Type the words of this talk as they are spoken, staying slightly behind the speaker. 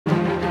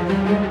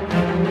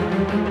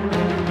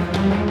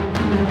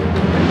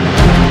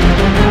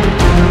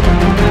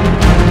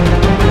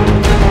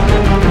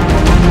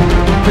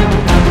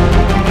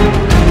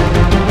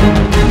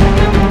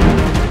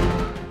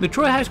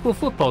Troy High School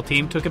football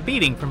team took a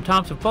beating from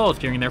Thompson Falls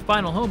during their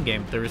final home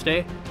game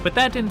Thursday, but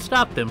that didn't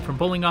stop them from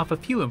pulling off a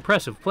few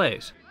impressive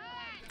plays.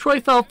 Troy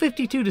fell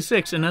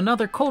 52-6 in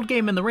another cold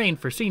game in the rain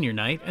for senior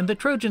night, and the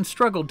Trojans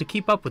struggled to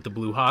keep up with the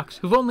Blue Hawks,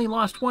 who've only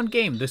lost one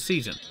game this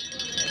season.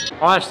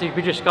 Honestly,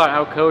 we just got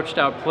outcoached,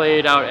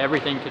 outplayed, out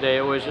everything today.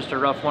 It was just a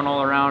rough one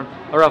all around,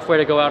 a rough way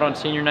to go out on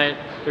senior night.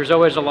 There's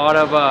always a lot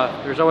of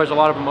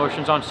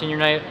emotions on senior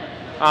night,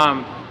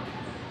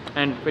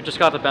 and it just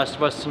got the best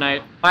of us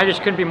tonight. I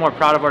just couldn't be more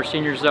proud of our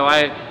seniors, though.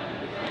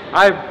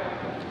 Out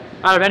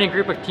of any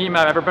group of team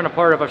I've ever been a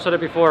part of, I've said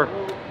it before.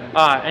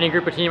 Any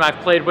group of team I've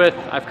played with,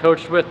 I've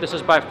coached with, this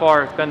has by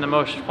far been the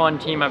most fun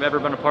team I've ever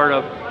been a part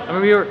of. I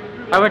mean,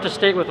 I went to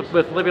state with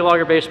Libby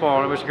Logger baseball,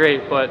 and it was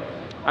great, but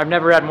I've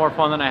never had more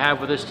fun than I have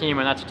with this team,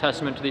 and that's a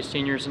testament to these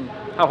seniors and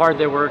how hard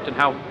they worked and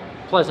how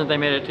pleasant they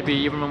made it to be,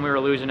 even when we were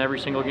losing every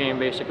single game,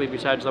 basically,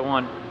 besides the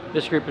one.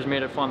 This group has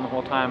made it fun the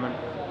whole time, and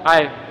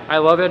I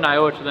love it, and I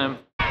owe it to them.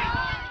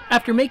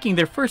 After making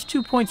their first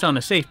 2 points on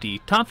a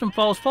safety, Thompson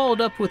Falls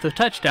followed up with a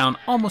touchdown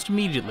almost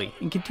immediately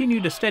and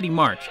continued a steady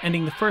march,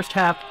 ending the first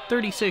half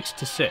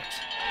 36-6.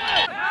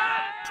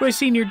 Troy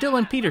senior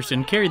Dylan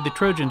Peterson carried the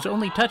Trojans'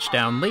 only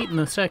touchdown late in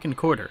the second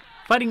quarter,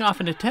 fighting off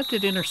an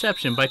attempted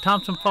interception by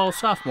Thompson Falls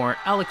sophomore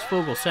Alex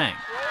Vogel-Sang.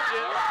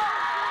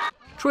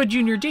 Troy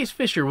junior Jace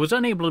Fisher was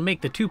unable to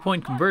make the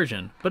 2-point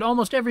conversion, but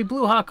almost every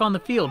Blue Hawk on the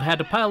field had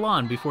to pile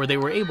on before they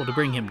were able to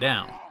bring him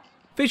down.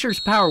 Fisher's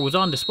power was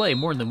on display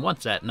more than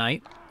once that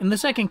night. In the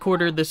second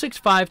quarter, the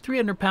 6'5",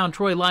 300-pound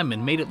Troy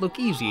lineman made it look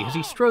easy as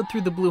he strode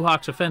through the Blue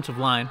Hawks' offensive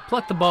line,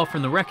 plucked the ball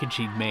from the wreckage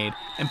he'd made,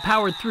 and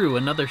powered through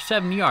another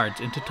 7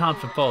 yards into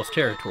Thompson Falls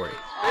territory.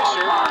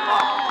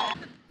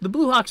 The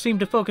Blue Hawks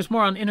seemed to focus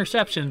more on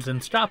interceptions than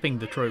stopping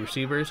the Troy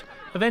receivers,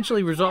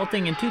 eventually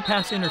resulting in 2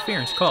 pass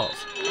interference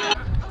calls.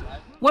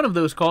 One of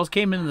those calls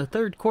came in the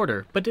third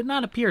quarter, but did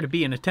not appear to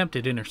be an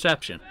attempted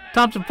interception.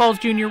 Thompson Falls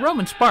junior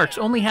Roman Sparks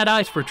only had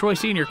eyes for Troy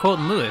senior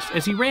Colton Lewis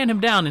as he ran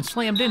him down and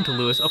slammed into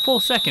Lewis a full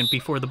second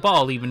before the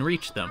ball even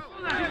reached them.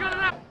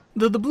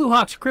 Though the Blue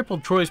Hawks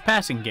crippled Troy's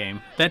passing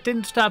game, that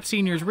didn't stop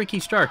seniors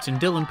Ricky Starks and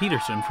Dylan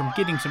Peterson from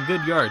getting some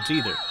good yards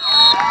either.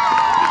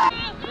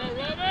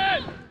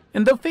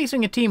 And though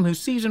facing a team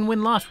whose season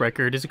win-loss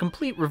record is a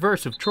complete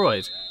reverse of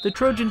Troy's, the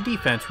Trojan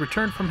defense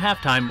returned from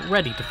halftime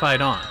ready to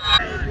fight on.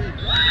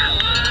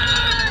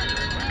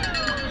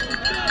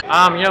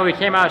 We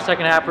came out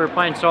second half, we were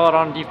playing solid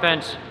on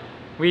defense.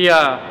 We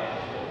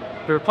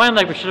were playing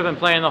like we should have been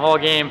playing the whole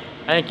game.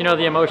 I think,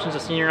 the emotions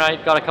of senior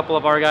night got a couple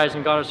of our guys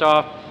and got us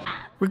off.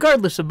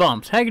 Regardless of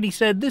bumps, Haggerty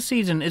said this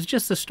season is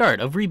just the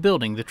start of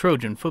rebuilding the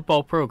Trojan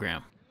football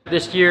program.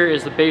 This year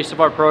is the base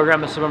of our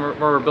program. This is where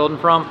we're building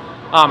from.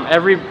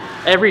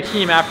 Every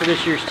team after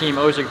this year's team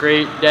owes a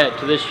great debt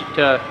to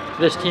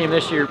this team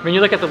this year. When you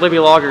look at the Libby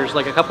Loggers,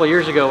 like a couple of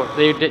years ago,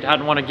 they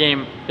hadn't won a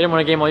game. They didn't win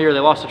a game all year. They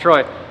lost to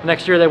Troy.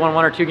 Next year they won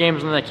 1 or 2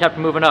 games and then they kept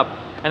moving up.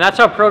 And that's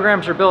how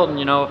programs are built. And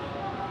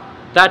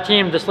that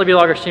team, this Libby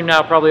Loggers team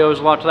now, probably owes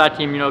a lot to that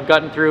team.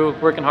 Gutting through,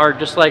 working hard.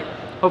 Just like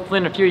hopefully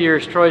in a few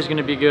years, Troy's going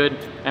to be good,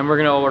 and we're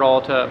going to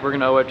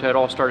owe it to it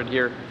all started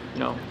here.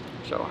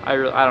 So I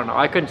don't know.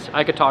 I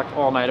could talk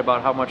all night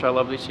about how much I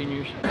love these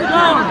seniors. Go!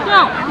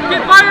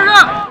 Get fired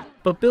up!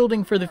 But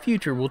building for the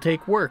future will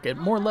take work at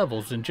more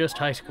levels than just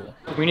high school.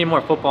 We need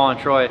more football in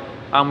Troy.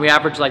 We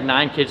average like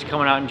 9 kids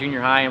coming out in junior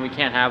high, and we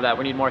can't have that.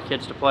 We need more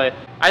kids to play.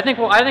 I think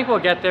we'll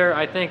get there.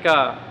 I think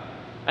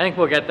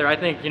we'll get there. I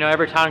think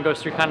every town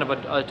goes through kind of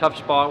a tough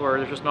spot where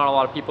there's just not a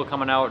lot of people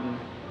coming out, and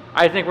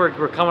I think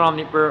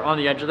we're on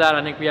the edge of that.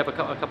 I think we have a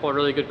couple of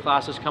really good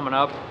classes coming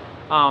up.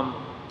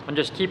 And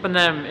just keeping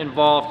them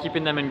involved,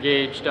 keeping them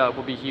engaged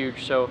will be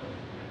huge. So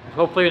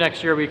hopefully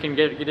next year we can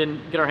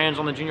get our hands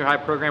on the junior high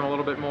program a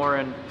little bit more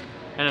and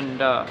I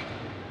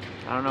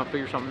don't know,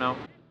 figure something out.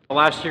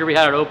 Last year we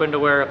had it open to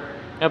where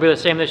it'll be the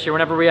same this year.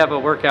 Whenever we have a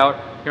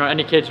workout,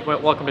 any kids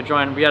welcome to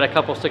join. We had a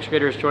couple 6th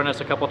graders join us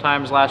a couple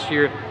times last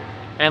year.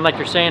 And like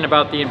you're saying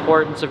about the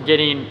importance of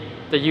getting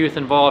the youth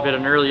involved at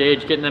an early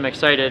age, getting them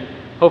excited,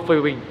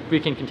 hopefully we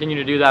can continue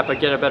to do that but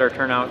get a better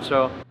turnout.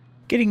 So.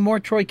 Getting more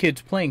Troy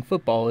kids playing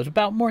football is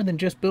about more than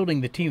just building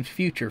the team's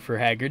future for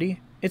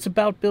Haggerty. It's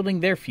about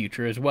building their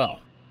future as well.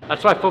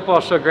 That's why football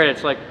is so great.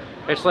 It's like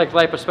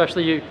life,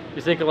 especially you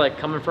think of like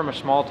coming from a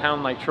small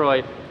town like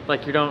Troy.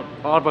 Like a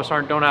lot of us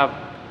don't have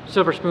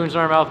silver spoons in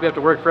our mouth. We have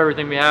to work for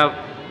everything we have.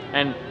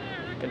 And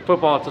in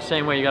football, it's the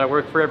same way. You got to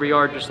work for every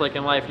yard, just like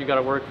in life. You got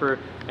to work for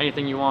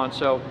anything you want.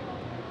 So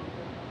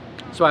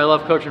I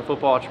love coaching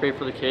football. It's great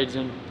for the kids,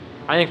 and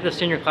I think the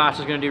senior class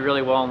is going to do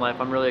really well in life.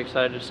 I'm really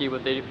excited to see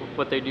what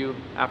they do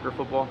after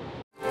football.